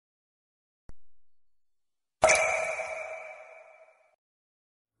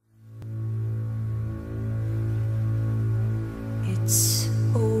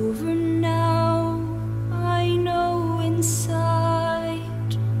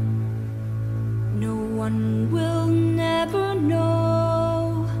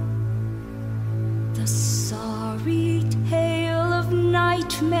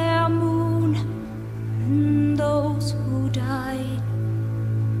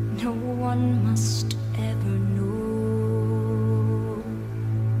one must ever know.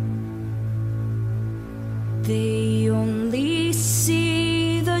 They only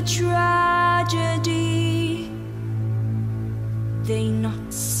see the tragedy, they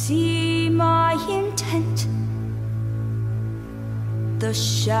not see my intent. The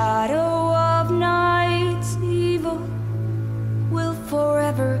shadow of night's evil will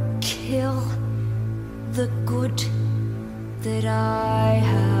forever kill the good that I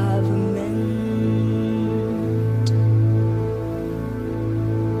have meant.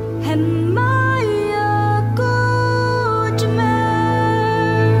 Am I a good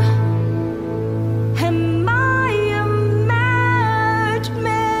mare? Am I a mad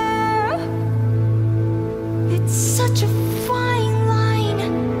mare? It's such a fine line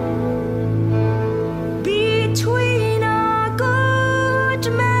between a good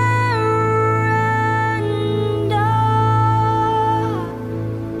mare and a...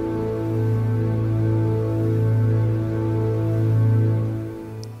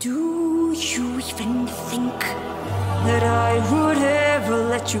 Do you even think that I would ever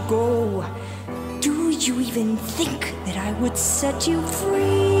let you go? Do you even think that I would set you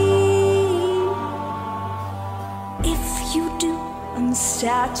free? If you do, I'm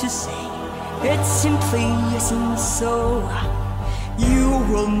sad to say, it simply isn't so. You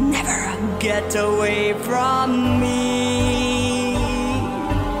will never get away from me.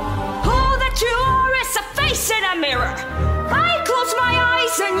 All that you are is a face in a mirror. I close my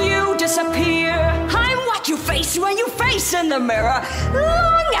eyes and you disappear. I'm what you face when you face in the mirror.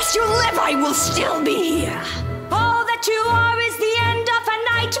 Long as you live, I will still be here. All that you are is the end of a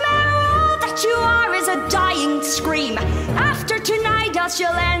nightmare. All that you are is a dying scream. After tonight, I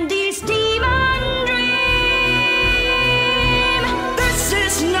shall end these demon dream. This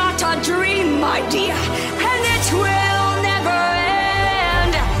is not a dream, my dear, and it will never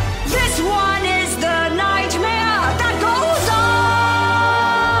end. This one is the nightmare that goes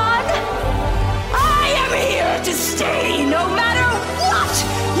on. I am here to stay, no matter what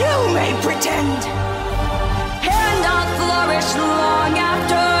you may pretend. And I'll flourish long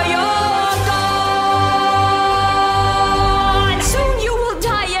after you're gone. Soon you will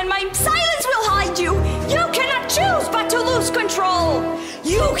die and my silence will hide you. You cannot choose but to lose control.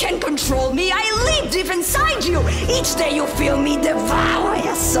 You can control me, I live deep inside you. Each day you feel me devour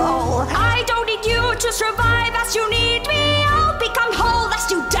your soul. I don't need you to survive as you need me. I'll become whole as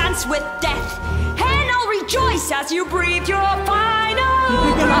you dance with death, and I'll rejoice as you breathe your fire.